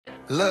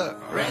Look,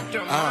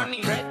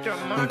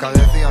 nunca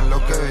decían lo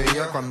que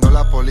veía cuando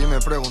la poli me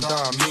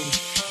preguntaba a mí.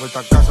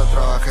 Vuelta a casa,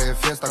 trabajé de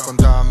fiesta,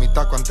 contaba mi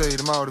taco antes de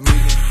irme a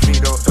dormir.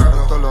 Miro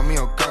raro, todo lo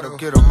mío caro,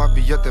 quiero más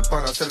billetes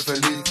para ser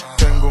feliz.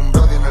 Tengo un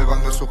brody en el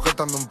bando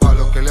sujetando un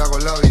palo, que le hago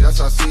la vida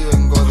es así.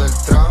 Vengo del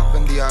trap,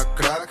 vendía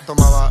crack,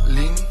 tomaba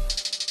lean,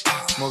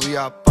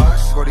 movía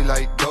packs, gorilla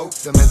y dope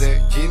de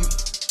Medellín.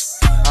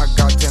 I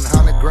got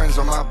 100 grams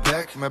on my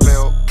back, me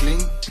veo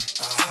clean.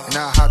 And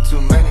I had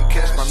too many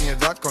cash pa' mi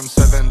edad con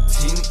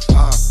 17.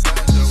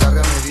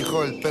 Sarria me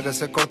dijo, el pene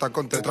se corta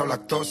con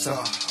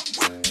tetralactosa.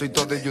 Soy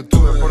todo de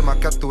YouTube, por más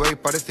que actué y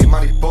parecí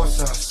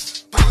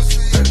mariposas.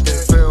 Verte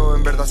feo,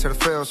 en verdad ser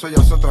feo, soy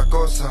ya es otra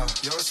cosa.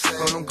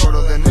 Con un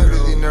coro de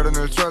negro y dinero en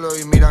el suelo,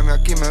 y mírame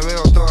aquí, me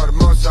veo toda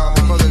hermosa.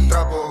 Vengo del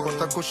trapo,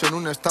 corta cucho en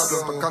un establo,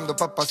 tocando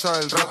pa'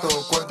 pasar el rato.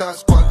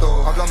 ¿Cuántas?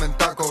 ¿Cuánto? Háblame en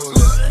tacos.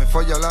 Me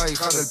folla la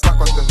hija del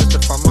Paco, antes de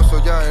ser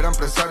famoso ya era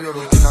empresario.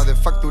 Rutina de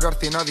facturar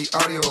 100 a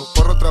diario,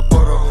 porro tras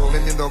porro,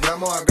 vendiendo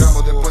gramo a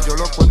gramo. Después yo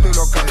lo cuento y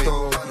lo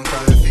canto.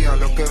 Nunca decía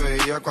lo que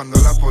veía cuando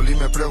la poli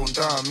me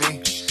preguntaba a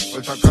mí.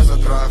 Vuelta a casa,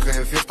 trabajé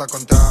de fiesta,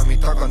 contaba mi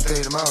taco antes de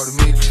irme a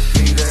dormir.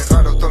 Miré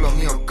raro, todo lo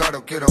mío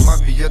caro, quiero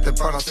más billetes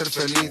para ser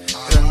feliz.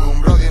 Tengo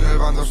un brody en el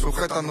bando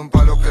sujetando un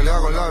palo, que le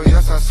hago la vida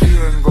es así.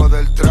 Vengo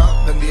del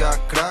trap, vendía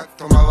crack,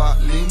 tomaba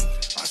lean,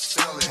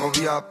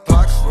 movía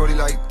packs,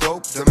 gorilla y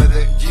dope de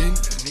Medellín.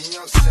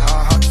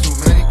 I had too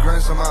many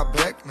grams on my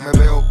back, me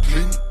veo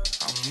clean.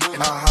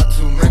 And I had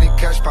too many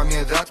cash pa' mi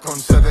edad con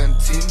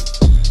 17.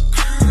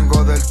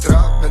 Vengo del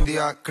trap,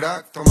 vendía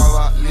crack,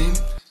 tomaba lean,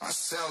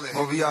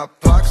 movía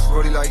packs,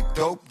 gorilla y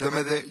dope de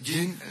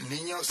Medellín.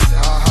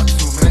 I had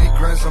too many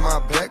grams on my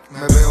back, me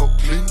veo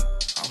clean.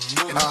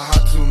 And I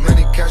had too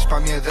many cash pa'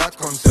 mi edad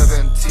con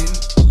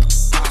 17.